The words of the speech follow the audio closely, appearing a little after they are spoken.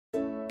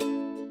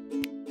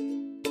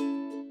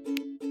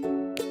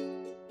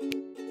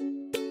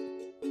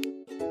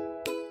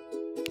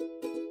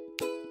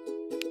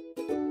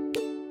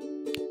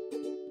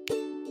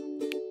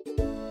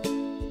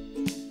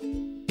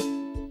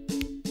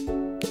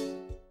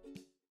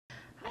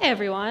Hi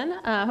everyone,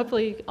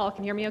 hopefully you all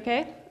can hear me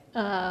okay.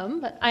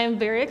 But I am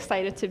very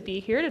excited to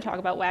be here to talk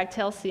about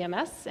Wagtail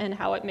CMS and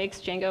how it makes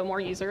Django more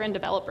user and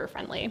developer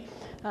friendly.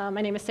 My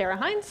name is Sara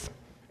Heins.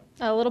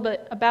 A little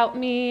bit about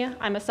me,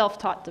 I'm a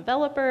self-taught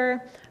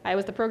developer. I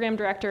was the program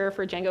director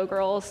for Django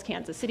Girls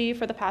Kansas City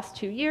for the past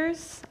 2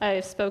 years.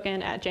 I've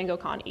spoken at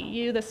DjangoCon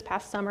EU this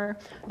past summer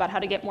about how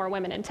to get more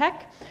women in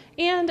tech.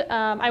 And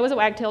I was a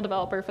Wagtail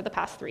developer for the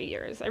past 3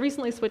 years. I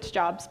recently switched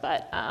jobs,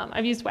 but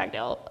I've used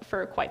Wagtail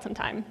for quite some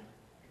time.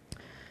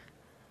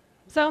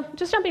 So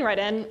just jumping right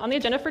in, on the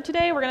agenda for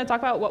today, we're going to talk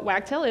about what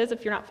Wagtail is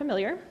if you're not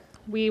familiar.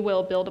 We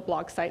will build a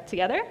blog site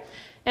together,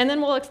 and then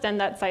we'll extend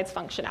that site's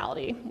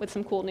functionality with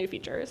some cool new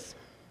features.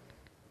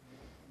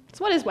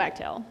 So what is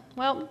Wagtail?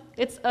 Well,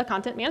 it's a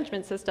content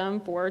management system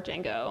for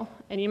Django.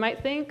 And you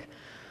might think,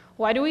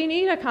 why do we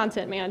need a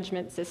content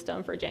management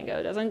system for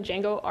Django? Doesn't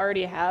Django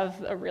already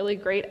have a really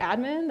great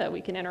admin that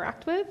we can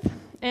interact with?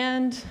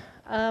 And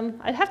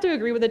I'd have to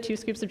agree with the 2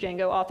 Scoops of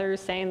Django authors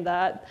saying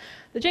that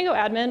the Django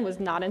admin was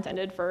not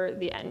intended for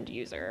the end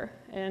user.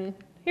 And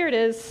here it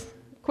is,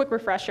 quick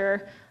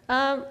refresher.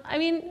 I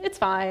mean, it's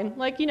fine.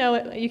 Like, you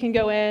know, you can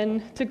go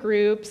in to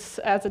groups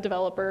as a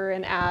developer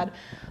and add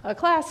a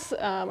class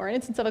or an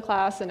instance of a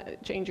class and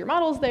change your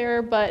models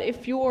there. But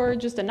if you're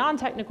just a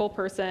non-technical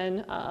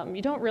person,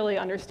 you don't really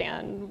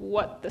understand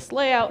what this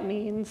layout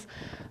means.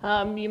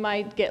 You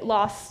might get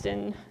lost,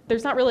 and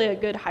there's not really a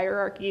good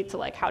hierarchy to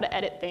like how to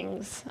edit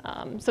things.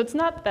 So it's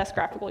not the best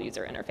graphical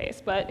user interface,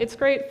 but it's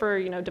great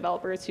for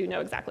developers who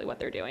know exactly what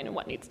they're doing and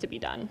what needs to be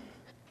done.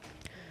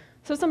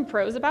 So some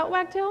pros about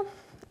Wagtail.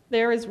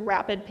 There is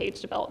rapid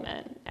page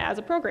development as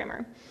a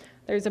programmer.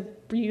 There's a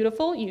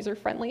beautiful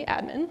user-friendly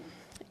admin,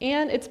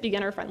 and it's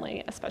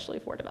beginner-friendly, especially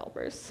for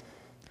developers.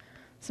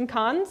 Some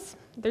cons,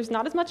 there's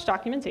not as much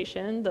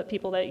documentation. The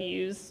people that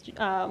use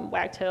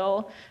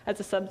Wagtail as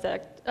a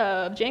subject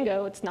of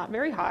Django, it's not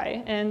very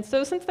high. And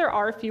so since there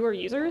are fewer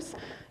users,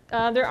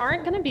 there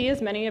aren't going to be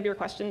as many of your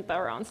questions that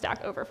are on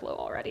Stack Overflow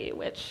already,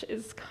 which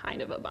is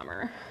kind of a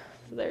bummer.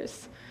 So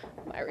there's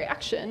my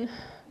reaction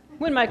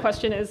when my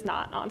question is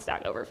not on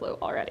Stack Overflow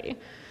already.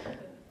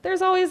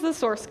 There's always the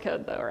source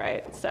code though,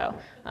 right? So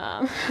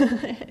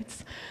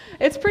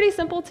it's pretty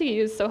simple to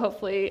use, so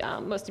hopefully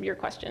most of your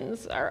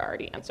questions are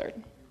already answered.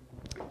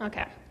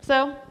 Okay,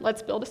 so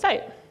let's build a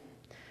site.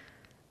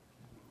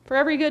 For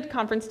every good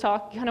conference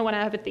talk, you kind of want to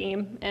have a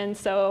theme, and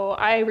so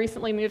I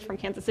recently moved from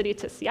Kansas City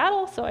to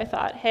Seattle, so I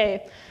thought,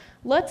 hey,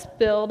 let's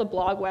build a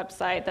blog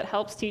website that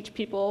helps teach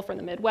people from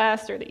the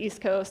Midwest or the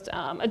East Coast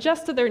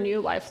adjust to their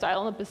new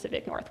lifestyle in the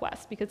Pacific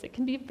Northwest, because it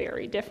can be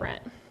very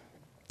different.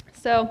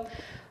 So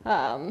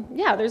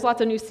yeah, there's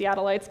lots of new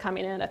Seattleites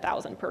coming in,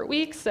 1,000 per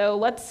week, so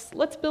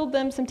let's build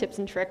them some tips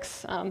and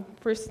tricks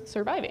for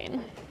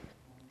surviving.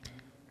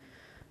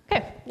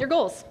 Okay, your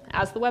goals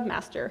as the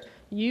webmaster.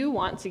 You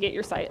want to get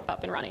your site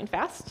up and running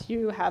fast.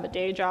 You have a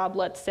day job,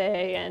 let's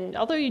say, and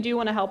although you do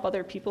want to help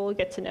other people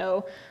get to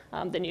know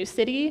the new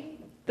city,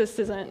 this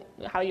isn't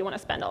how you want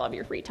to spend all of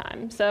your free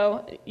time.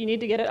 So you need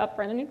to get it up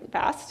running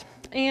fast,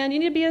 and you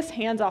need to be as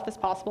hands-off as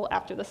possible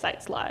after the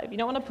site's live. You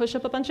don't want to push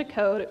up a bunch of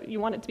code. You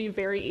want it to be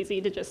very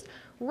easy to just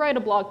write a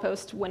blog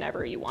post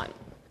whenever you want.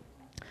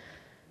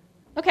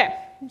 Okay,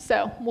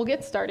 so we'll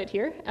get started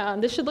here.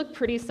 This should look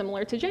pretty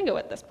similar to Django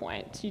at this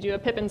point. You do a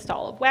pip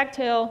install of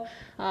Wagtail,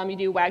 you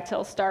do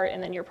Wagtail start,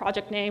 and then your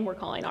project name, we're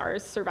calling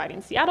ours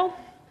Surviving Seattle.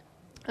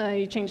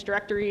 You change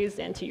directories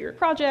into your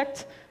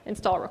project,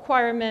 install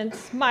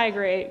requirements,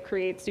 migrate,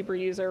 create super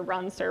user,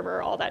 run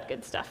server, all that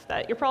good stuff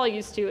that you're probably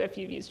used to if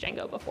you've used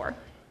Django before.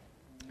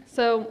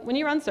 So when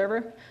you run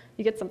server,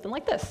 you get something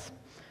like this.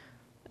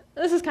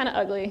 This is kind of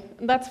ugly.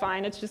 That's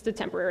fine. It's just a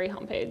temporary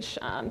homepage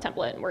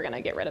template, and we're going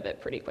to get rid of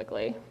it pretty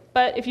quickly.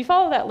 But if you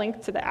follow that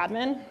link to the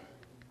admin,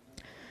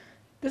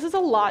 this is a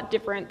lot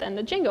different than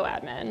the Django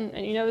admin,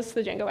 and you notice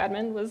the Django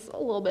admin was a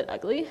little bit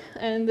ugly,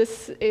 and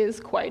this is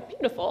quite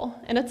beautiful,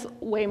 and it's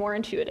way more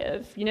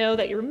intuitive. You know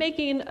that you're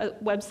making a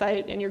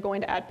website and you're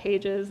going to add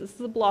pages. This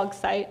is a blog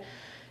site.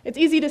 It's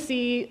easy to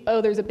see,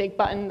 oh, there's a big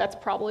button. That's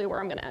probably where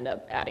I'm going to end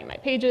up adding my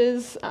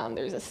pages.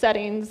 There's a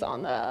settings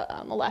on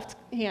the left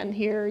hand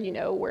here, you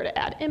know where to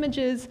add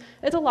images.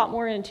 It's a lot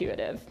more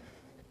intuitive.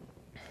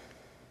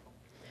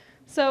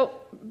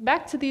 So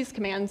back to these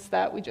commands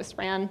that we just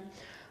ran.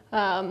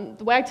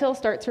 The Wagtail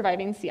start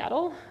surviving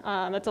Seattle.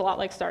 That's a lot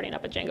like starting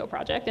up a Django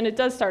project, and it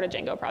does start a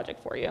Django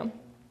project for you.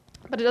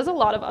 But it does a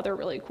lot of other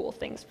really cool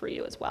things for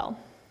you as well.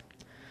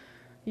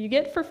 You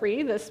get for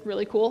free this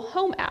really cool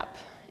home app.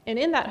 And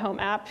in that home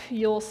app,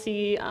 you'll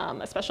see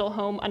a special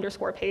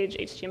home_page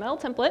HTML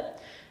template,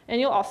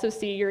 and you'll also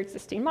see your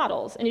existing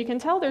models. And you can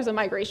tell there's a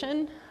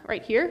migration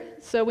right here,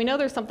 so we know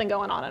there's something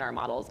going on in our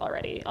models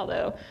already,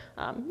 although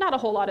not a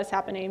whole lot is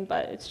happening,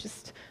 but it's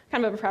just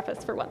kind of a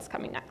preface for what's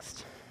coming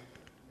next.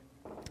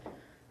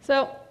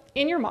 So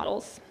in your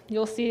models,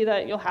 you'll see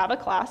that you'll have a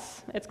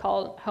class. It's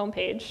called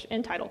homepage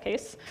in title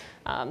case.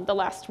 The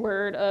last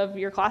word of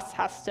your class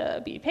has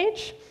to be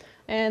page.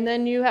 And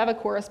then you have a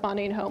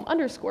corresponding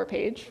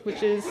home_page,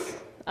 which is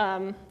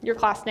your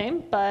class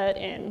name, but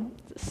in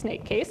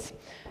snake case.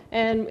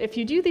 And if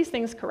you do these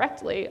things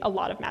correctly, a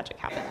lot of magic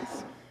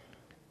happens.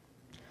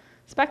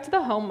 So back to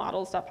the home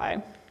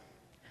models.py.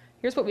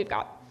 Here's what we've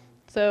got.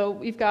 So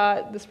we've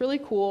got this really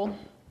cool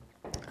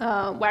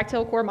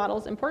Wagtail core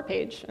models import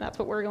page, and that's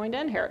what we're going to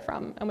inherit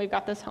from. And we've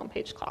got this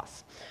homepage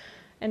class.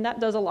 And that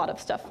does a lot of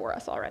stuff for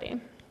us already.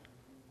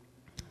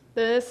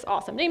 This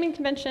awesome naming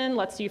convention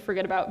lets you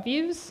forget about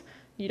views.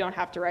 You don't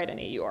have to write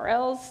any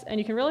URLs, and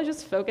you can really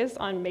just focus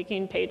on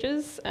making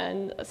pages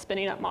and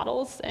spinning up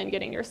models and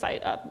getting your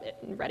site up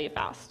and ready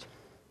fast.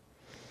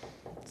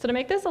 So to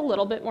make this a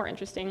little bit more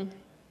interesting,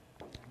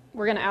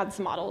 we're going to add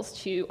some models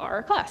to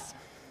our class.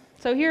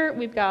 So here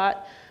we've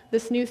got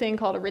this new thing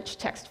called a rich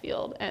text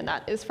field, and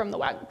that is from the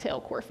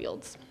Wagtail core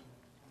fields.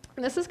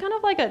 And this is kind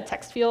of like a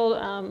text field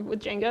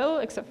with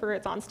Django, except for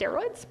it's on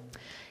steroids.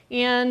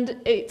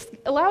 And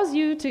it allows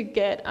you to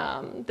get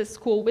this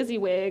cool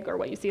WYSIWYG, or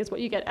what you see is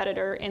what you get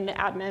editor in the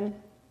admin.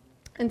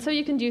 And so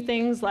you can do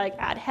things like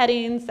add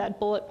headings, add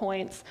bullet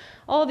points,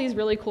 all of these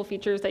really cool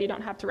features that you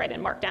don't have to write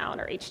in Markdown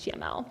or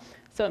HTML.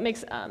 So it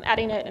makes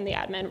adding it in the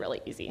admin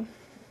really easy.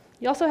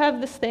 You also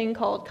have this thing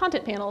called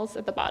content panels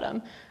at the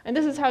bottom. And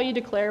this is how you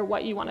declare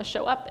what you want to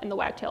show up in the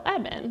Wagtail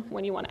admin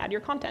when you want to add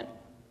your content.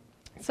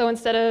 So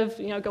instead of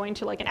going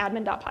to like an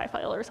admin.py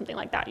file or something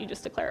like that, you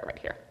just declare it right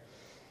here.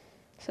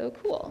 So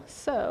cool.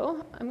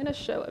 So I'm going to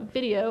show a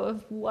video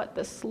of what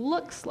this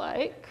looks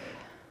like.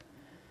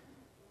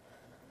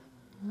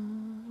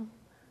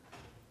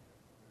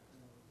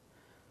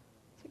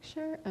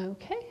 Picture.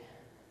 OK.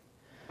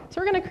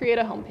 So we're going to create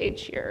a home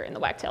page here in the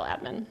Wagtail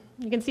admin.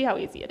 You can see how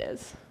easy it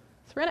is.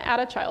 So we're going to add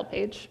a child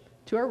page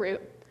to our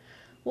root.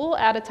 We'll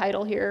add a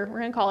title here. We're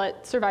going to call it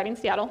Surviving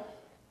Seattle.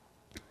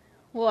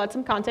 We'll add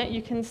some content.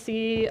 You can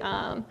see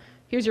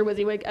here's your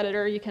WYSIWYG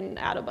editor. You can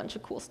add a bunch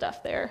of cool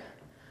stuff there.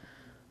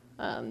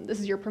 This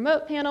is your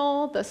promote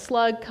panel. The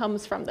slug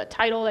comes from the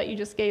title that you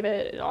just gave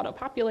it. It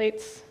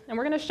auto-populates. And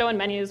we're going to show in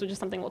menus, which is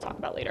something we'll talk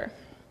about later.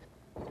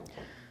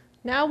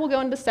 Now we'll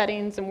go into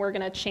settings, and we're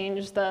going to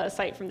change the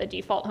site from the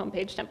default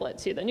homepage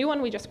template to the new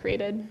one we just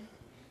created.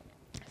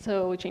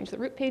 So we change the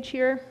root page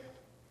here.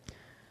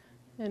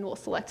 And we'll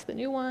select the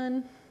new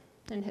one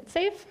and hit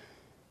save.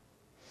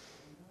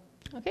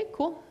 OK,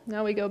 cool.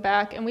 Now we go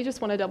back, and we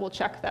just want to double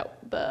check that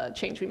the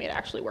change we made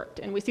actually worked.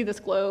 And we see this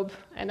globe,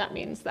 and that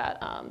means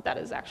that that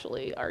is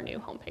actually our new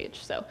homepage.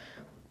 So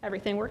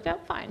everything worked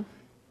out fine.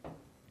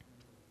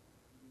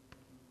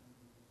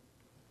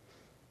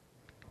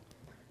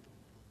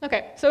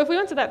 OK, so if we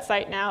went to that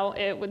site now,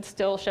 it would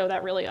still show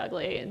that really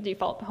ugly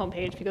default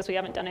homepage because we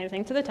haven't done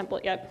anything to the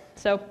template yet.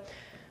 So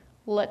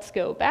let's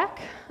go back.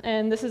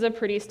 And this is a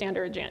pretty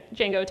standard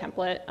Django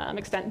template.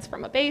 Extends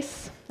from a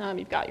base.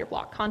 You've got your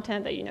block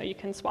content that you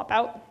can swap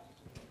out.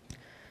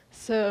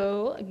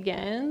 So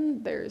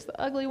again, there's the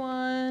ugly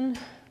one.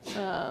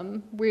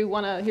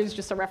 Here's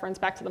just a reference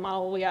back to the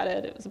model we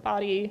added. It was a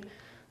body.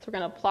 So we're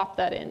going to plop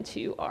that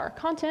into our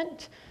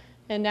content.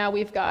 And now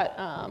we've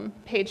got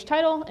page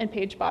title and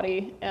page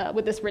body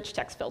with this rich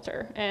text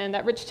filter. And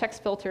that rich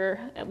text filter,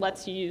 it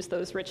lets you use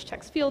those rich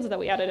text fields that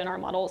we added in our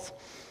models.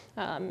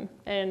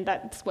 And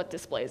that's what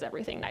displays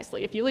everything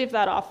nicely. If you leave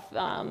that off,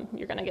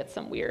 you're going to get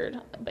some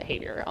weird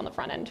behavior on the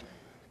front end.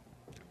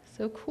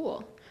 So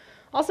cool.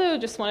 Also,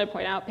 just wanted to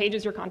point out, page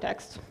is your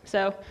context.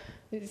 So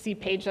you see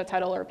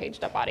page.title or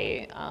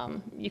page.body.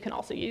 You can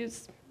also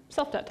use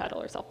self.title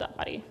or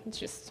self.body. It's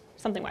just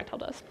something Wagtail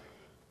does.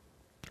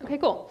 OK,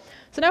 cool.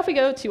 So now if we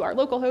go to our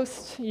local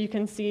host, you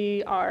can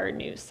see our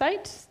new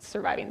site,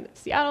 Surviving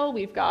Seattle.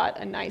 We've got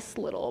a nice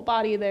little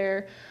body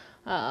there,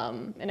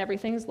 and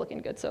everything's looking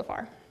good so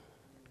far.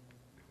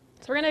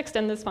 So we're going to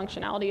extend this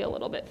functionality a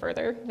little bit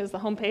further, because the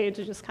home page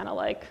is just kind of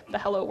like the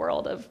hello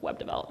world of web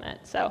development.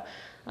 So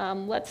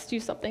let's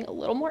do something a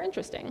little more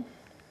interesting.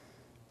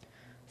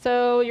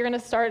 So you're going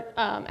to start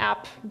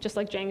app just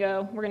like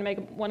Django. We're going to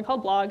make one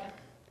called blog.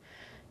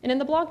 And in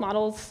the blog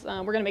models,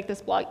 we're going to make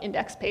this blog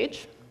index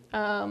page.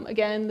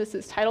 Again, this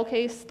is title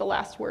case. The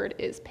last word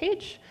is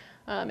page.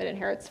 It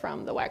inherits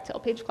from the Wagtail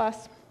page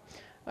class.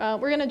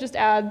 We're going to just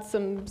add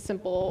some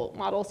simple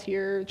models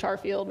here, char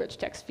field, rich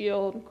text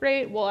field.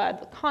 Great. We'll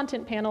add the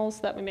content panels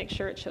so that we make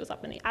sure it shows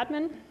up in the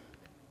admin.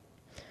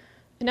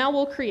 And now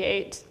we'll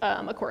create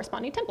a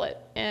corresponding template.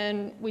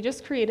 And we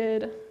just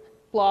created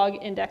blog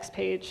index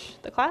page,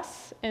 the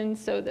class. And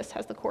so this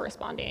has the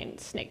corresponding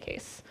snake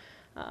case.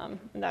 And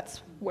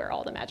that's where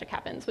all the magic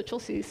happens, which you'll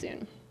see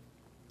soon.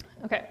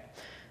 OK,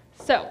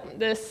 so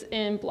this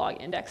in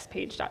blog index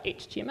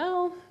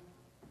page.html.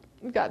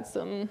 We've got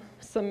some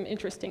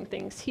interesting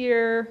things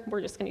here.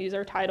 We're just going to use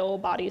our title,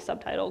 body,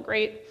 subtitle.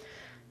 Great.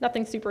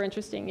 Nothing super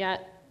interesting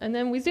yet. And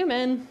then we zoom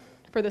in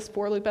for this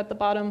for loop at the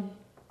bottom.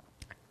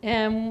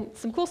 And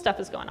some cool stuff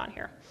is going on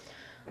here.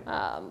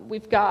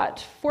 We've got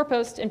for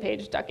post and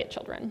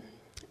page.getChildren.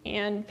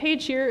 And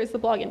page here is the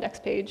blog index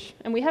page.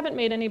 And we haven't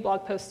made any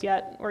blog posts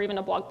yet, or even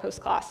a blog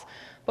post class.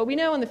 But we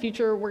know in the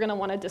future we're going to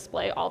want to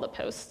display all the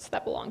posts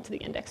that belong to the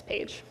index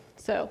page.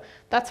 So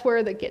that's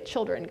where the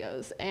getChildren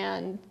goes.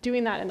 And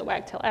doing that in the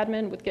Wagtail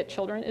admin with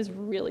getChildren is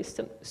really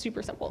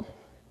super simple.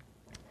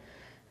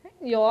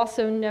 You'll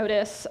also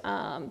notice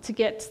to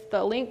get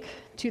the link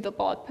to the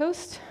blog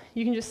post,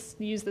 you can just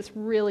use this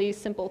really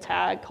simple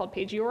tag called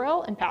page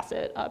URL and pass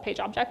it a page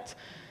object,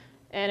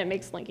 and it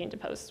makes linking to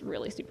posts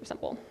really super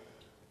simple.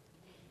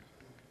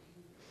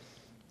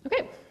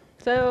 Okay,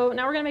 so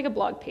now we're going to make a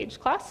blog page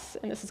class,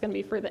 and this is going to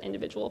be for the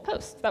individual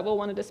posts that we'll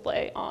want to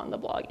display on the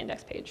blog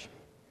index page.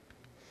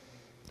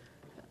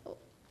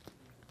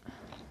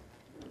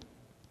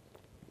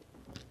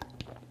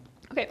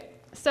 Okay,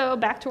 so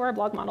back to our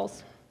blog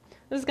models.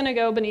 This is going to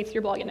go beneath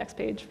your blog index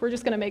page. We're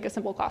just going to make a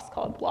simple class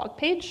called blog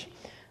page.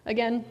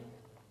 Again,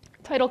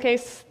 title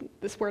case,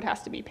 this word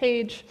has to be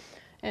page,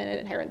 and it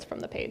inherits from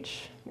the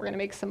page. We're going to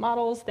make some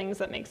models, things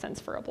that make sense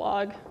for a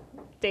blog.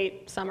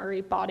 Date,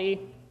 summary,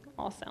 body,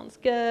 all sounds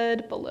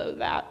good. Below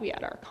that, we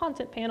add our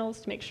content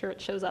panels to make sure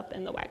it shows up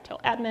in the Wagtail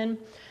admin.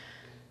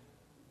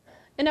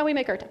 And now we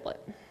make our template.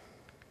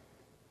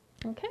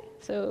 Okay,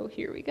 so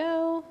here we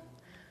go.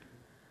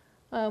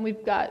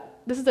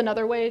 This is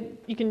another way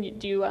you can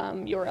do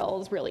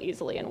URLs really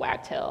easily in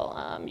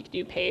Wagtail. You can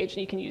do page,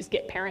 and you can use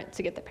get parent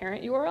to get the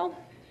parent URL.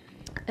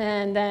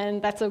 And then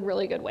that's a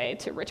really good way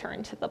to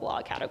return to the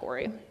blog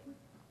category.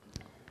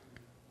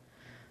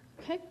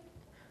 Okay.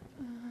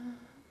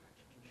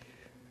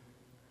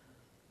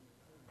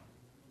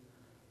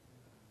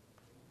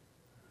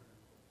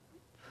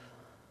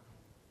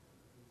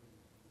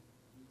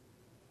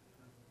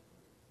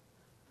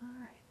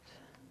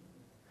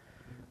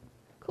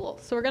 Cool,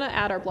 so we're going to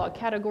add our blog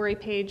category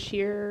page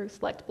here,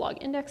 select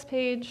blog index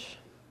page,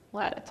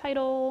 we'll add a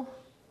title.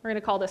 We're going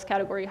to call this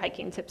category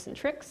hiking tips and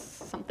tricks,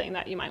 something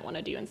that you might want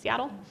to do in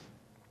Seattle.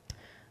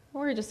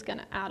 We're just going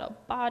to add a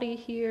body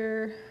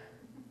here.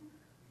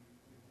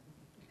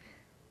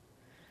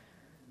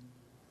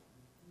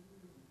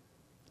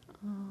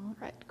 All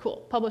right,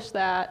 cool, publish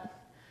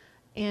that.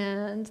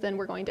 And then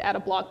we're going to add a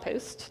blog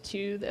post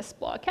to this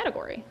blog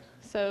category.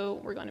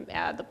 So we're going to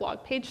add the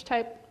blog page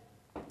type.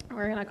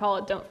 We're going to call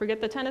it Don't Forget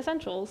the 10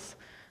 Essentials,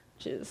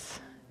 which is,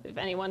 if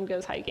anyone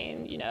goes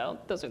hiking, you know,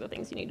 those are the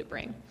things you need to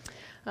bring.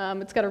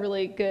 It's got a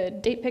really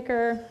good date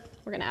picker.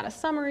 We're going to add a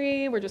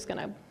summary. We're just going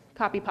to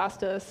copy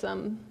pasta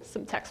some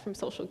text from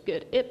Social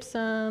Good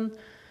Ipsum,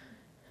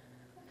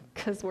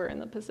 because we're in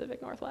the Pacific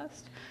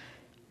Northwest.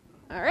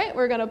 All right,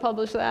 we're going to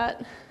publish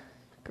that.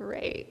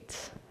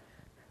 Great.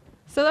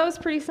 So that was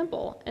pretty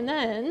simple. And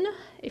then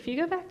if you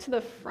go back to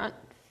the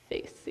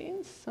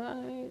front-facing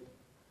side,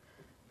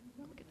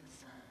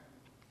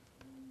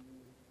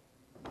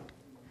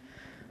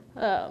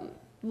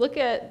 look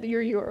at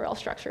your URL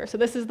structure. So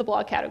this is the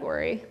blog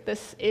category.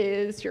 This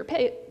is your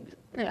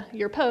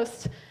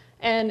post,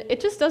 and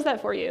it just does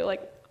that for you.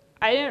 Like,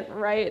 I didn't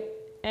write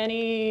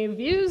any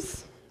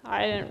views.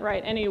 I didn't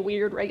write any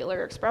weird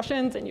regular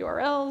expressions in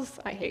URLs.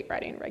 I hate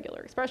writing regular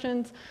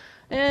expressions.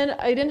 And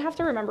I didn't have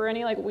to remember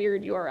any like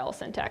weird URL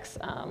syntax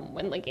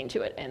when linking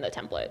to it in the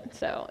template.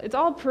 So it's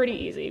all pretty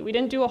easy. We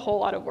didn't do a whole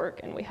lot of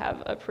work, and we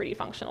have a pretty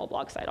functional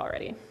blog site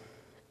already.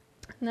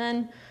 And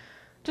then,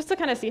 just to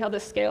kind of see how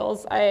this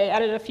scales, I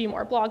added a few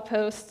more blog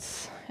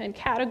posts and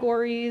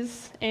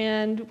categories,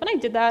 and when I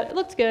did that, it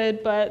looked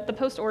good, but the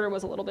post order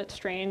was a little bit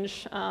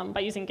strange by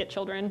using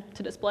getChildren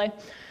to display.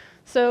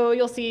 So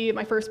you'll see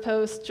my first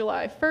post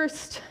July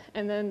 1st,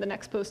 and then the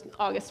next post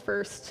August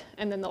 1st,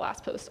 and then the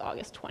last post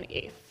August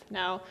 28th.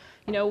 Now,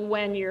 you know,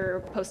 when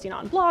you're posting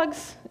on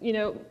blogs, you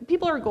know,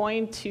 people are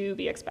going to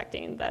be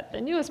expecting that the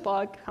newest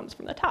blog comes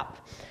from the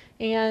top.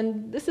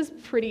 And this is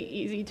pretty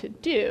easy to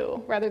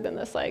do, rather than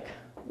this like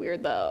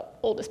weird, the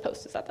oldest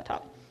post is at the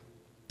top.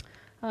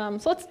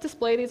 So let's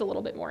display these a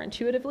little bit more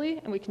intuitively,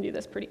 and we can do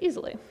this pretty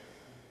easily.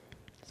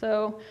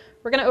 So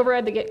we're going to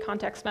override the get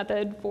context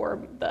method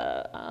for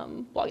the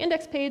blog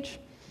index page.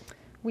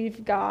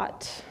 We've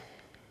got,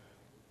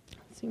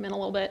 zoom in a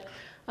little bit,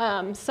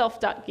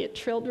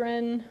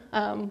 self.getChildren,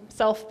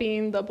 self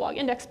being the blog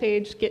index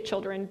page,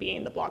 getChildren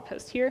being the blog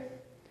post here.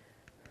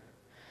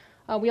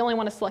 We only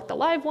want to select the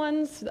live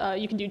ones.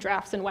 You can do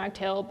drafts in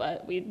Wagtail,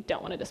 but we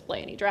don't want to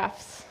display any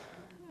drafts.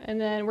 And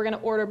then we're going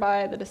to order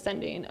by the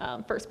descending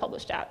first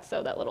published at.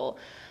 So that little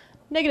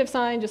negative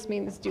sign just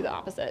means do the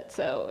opposite.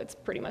 So it's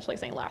pretty much like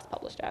saying last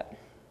published at.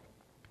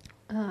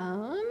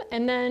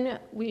 And then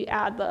we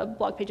add the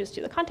blog pages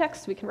to the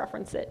context. We can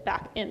reference it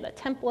back in the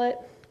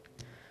template.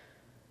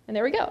 And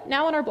there we go.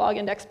 Now on our blog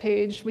index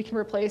page, we can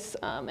replace,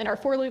 in our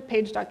for loop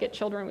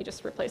page.getChildren, we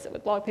just replace it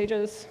with blog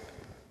pages.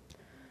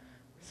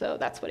 So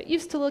that's what it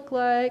used to look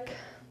like.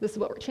 This is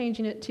what we're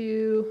changing it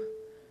to.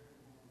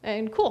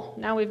 And cool,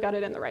 now we've got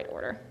it in the right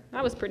order.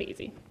 That was pretty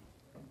easy.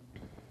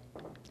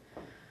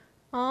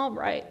 All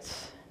right,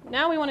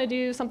 now we want to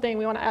do something.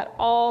 We want to add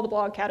all the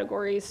blog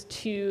categories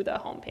to the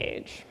home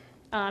page.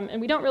 And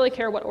we don't really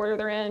care what order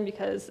they're in,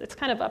 because it's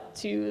kind of up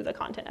to the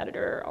content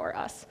editor or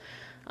us.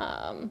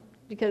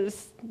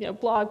 Because, you know,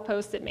 blog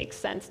posts, it makes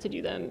sense to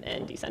do them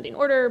in descending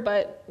order,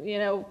 but, you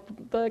know,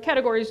 the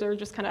categories are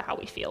just kind of how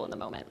we feel in the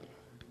moment.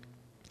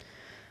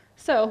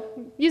 So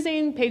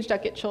using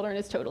page.getChildren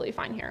is totally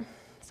fine here.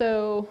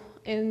 So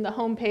in the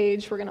home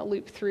page, we're going to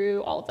loop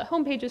through all of the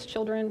home page's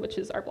children, which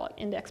is our blog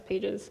index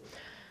pages.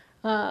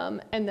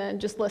 and then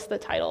just list the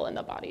title and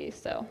the body.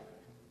 So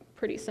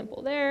pretty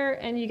simple there,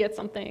 and you get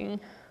something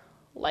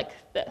like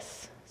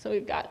this. So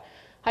we've got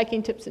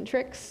hiking tips and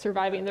tricks,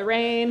 surviving the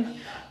rain,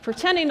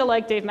 pretending to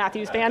like Dave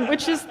Matthews Band,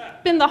 which has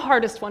been the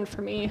hardest one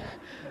for me,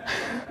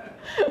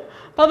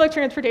 public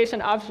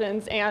transportation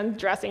options, and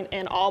dressing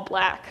in all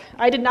black.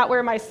 I did not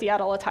wear my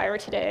Seattle attire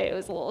today. It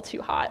was a little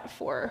too hot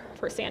for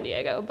San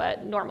Diego,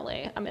 but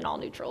normally I'm in all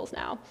neutrals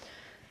now.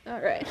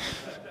 All right.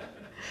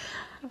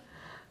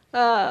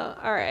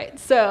 All right,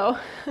 so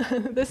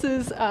this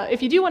is,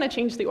 if you do want to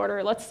change the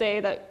order, let's say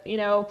that,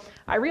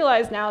 I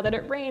realize now that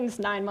it rains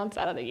 9 months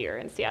out of the year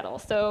in Seattle,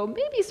 so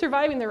maybe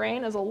surviving the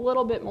rain is a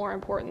little bit more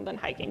important than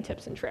hiking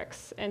tips and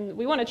tricks, and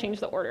we want to change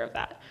the order of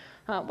that.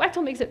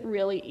 Wagtail makes it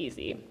really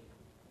easy.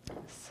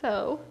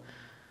 So,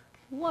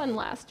 one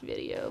last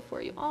video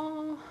for you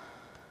all.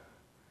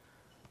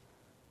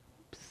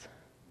 Oops.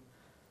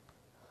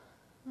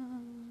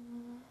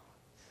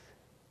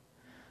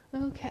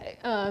 Okay,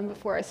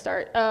 before I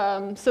start,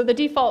 so the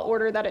default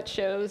order that it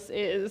shows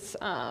is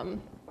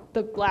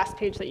the last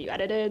page that you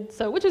edited,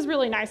 so which is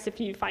really nice if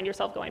you find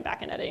yourself going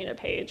back and editing a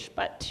page,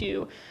 but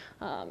to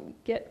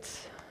get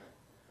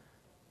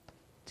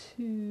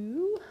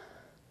to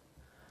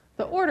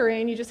the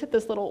ordering, you just hit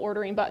this little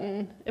ordering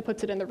button, it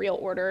puts it in the real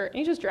order, and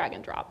you just drag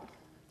and drop.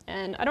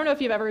 And I don't know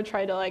if you've ever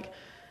tried to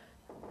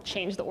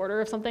change the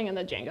order of something in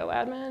the Django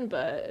admin,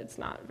 but it's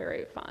not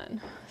very fun.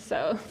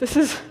 So this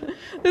is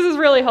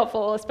really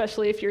helpful,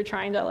 especially if you're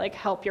trying to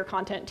help your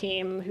content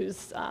team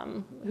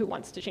who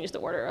wants to change the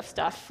order of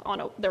stuff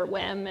on their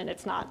whim, and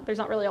there's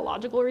not really a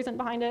logical reason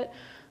behind it.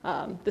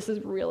 This is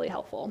really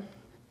helpful.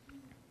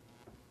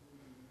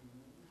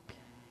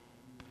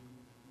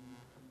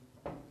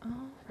 All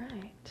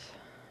right.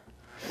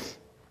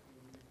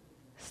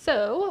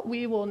 So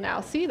we will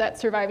now see that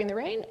surviving the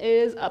rain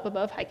is up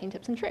above hiking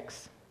tips and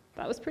tricks.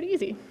 That was pretty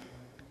easy.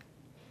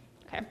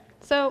 Okay,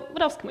 so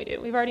what else can we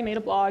do? We've already made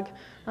a blog.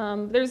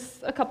 There's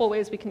a couple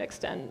ways we can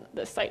extend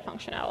the site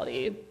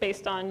functionality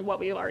based on what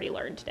we've already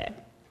learned today.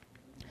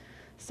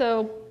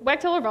 So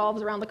Wagtail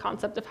revolves around the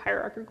concept of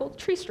hierarchical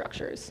tree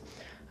structures.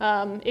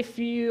 If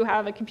you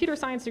have a computer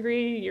science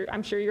degree,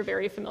 I'm sure you're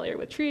very familiar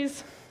with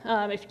trees.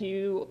 If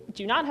you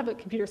do not have a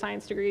computer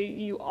science degree,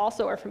 you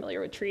also are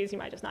familiar with trees. You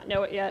might just not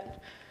know it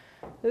yet.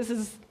 This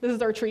is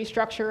our tree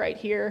structure right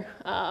here.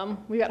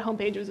 We got home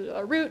pages with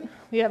our root.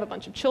 We have a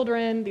bunch of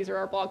children. These are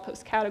our blog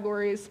post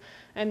categories.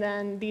 And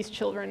then these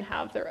children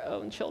have their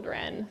own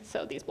children,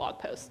 so these blog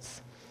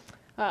posts.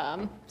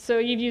 So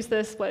you've used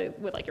this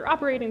with your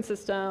operating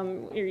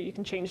system. You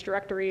can change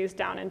directories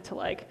down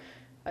into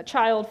a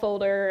child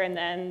folder and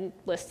then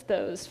list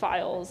those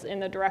files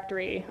in the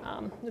directory.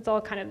 It's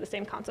all kind of the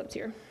same concepts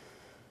here.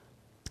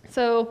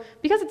 So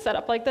because it's set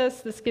up like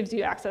this gives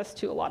you access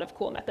to a lot of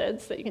cool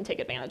methods that you can take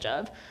advantage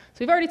of. So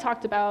we've already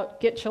talked about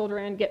get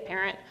children, get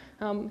parent,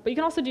 but you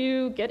can also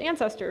do get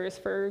ancestors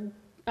for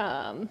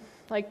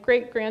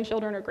great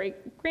grandchildren or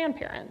great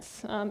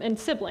grandparents, and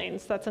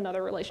siblings. That's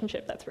another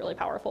relationship that's really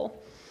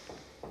powerful.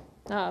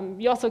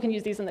 You also can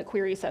use these in the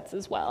query sets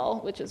as well,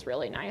 which is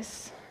really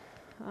nice.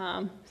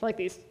 So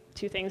these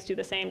two things do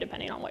the same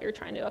depending on what you're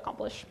trying to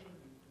accomplish.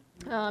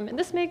 And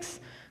this makes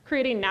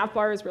creating nav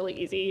bars really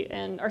easy,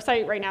 and our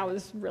site right now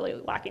is really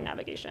lacking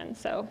navigation.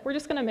 So we're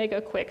just gonna make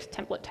a quick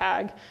template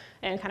tag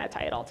and kind of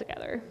tie it all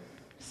together.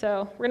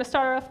 So we're gonna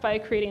start off by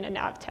creating a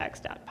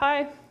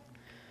navtext.py.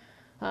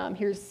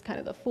 Here's kind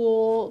of the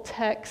full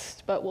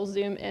text, but we'll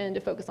zoom in to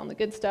focus on the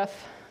good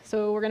stuff.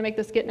 So we're gonna make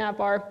this get nav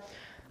bar.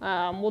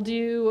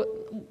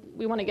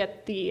 We want to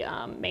get the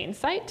main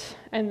site,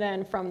 and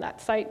then from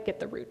that site, get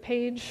the root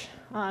page.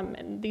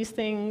 And these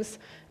things,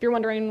 if you're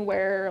wondering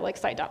where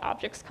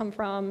site.objects come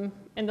from,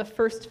 in the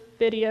first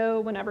video,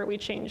 whenever we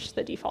changed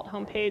the default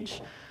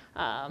homepage,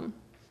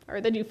 or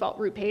the default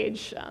root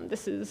page,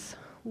 this is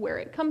where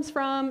it comes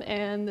from,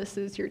 and this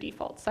is your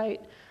default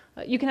site.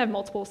 You can have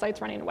multiple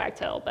sites running in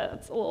Wagtail, but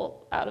it's a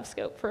little out of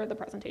scope for the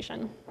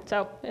presentation.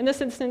 So in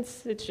this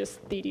instance, it's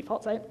just the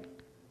default site.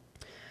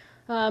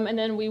 And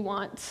then we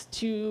want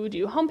to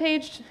do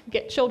homepage,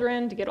 get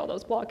children, to get all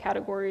those blog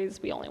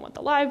categories. We only want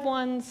the live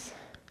ones.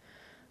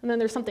 And then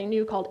there's something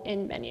new called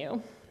in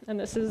menu. And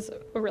this is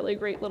a really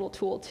great little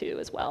tool too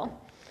as well.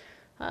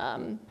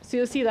 So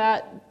you'll see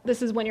that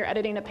this is when you're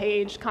editing a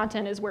page.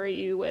 Content is where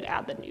you would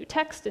add the new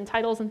text and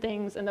titles and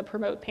things, and the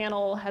promote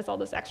panel has all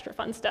this extra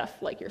fun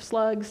stuff like your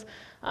slugs.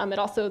 It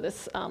also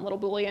this little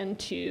boolean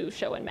to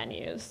show in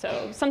menus.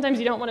 So sometimes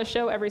you don't want to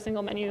show every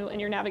single menu in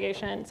your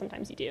navigation,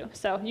 sometimes you do.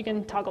 So you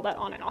can toggle that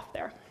on and off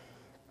there.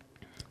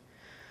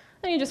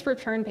 Then you just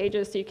return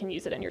pages so you can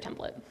use it in your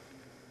template.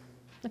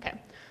 Okay,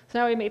 so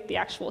now we made the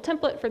actual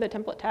template for the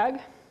template tag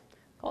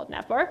called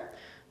navbar.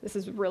 This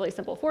is a really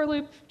simple for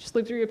loop. Just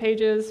loop through your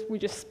pages. We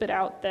just spit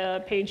out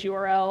the page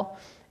URL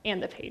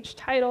and the page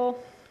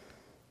title.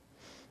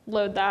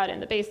 Load that in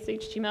the base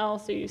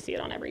HTML so you see it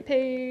on every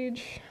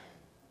page.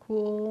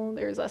 Cool.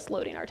 There's us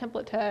loading our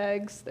template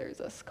tags. There's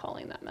us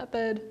calling that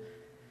method.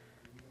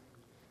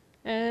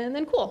 And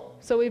then cool.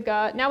 So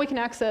now we can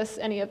access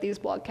any of these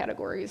blog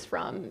categories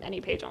from any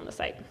page on the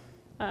site.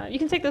 You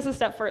can take this a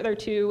step further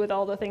too with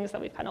all the things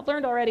that we've kind of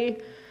learned already.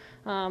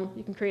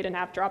 You can create a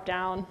nav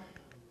dropdown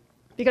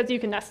because you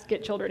can nest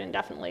get children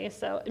indefinitely.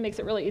 So it makes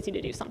it really easy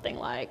to do something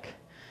like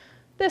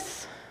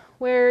this,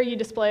 where you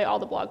display all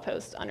the blog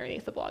posts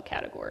underneath the blog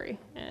category.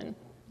 And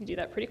you do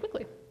that pretty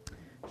quickly.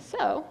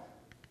 So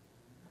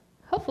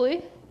hopefully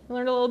you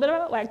learned a little bit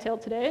about Wagtail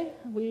today.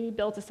 We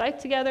built a site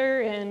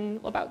together in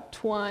about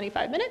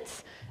 25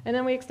 minutes, and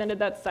then we extended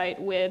that site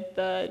with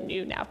the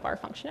new navbar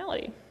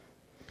functionality.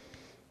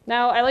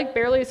 Now, I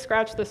barely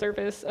scratched the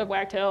surface of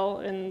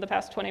Wagtail in the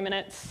past 20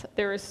 minutes.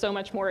 There is so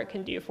much more it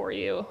can do for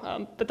you,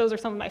 but those are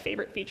some of my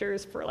favorite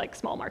features for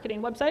small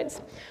marketing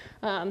websites.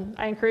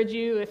 I encourage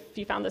you, if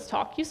you found this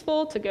talk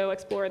useful, to go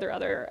explore their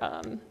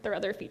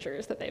other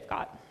features that they've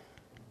got.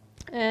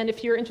 And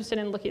if you're interested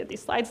in looking at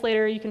these slides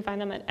later, you can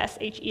find them at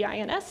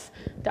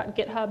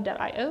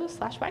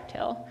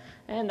sheins.github.io/wagtail.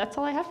 And that's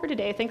all I have for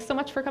today. Thanks so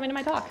much for coming to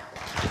my talk.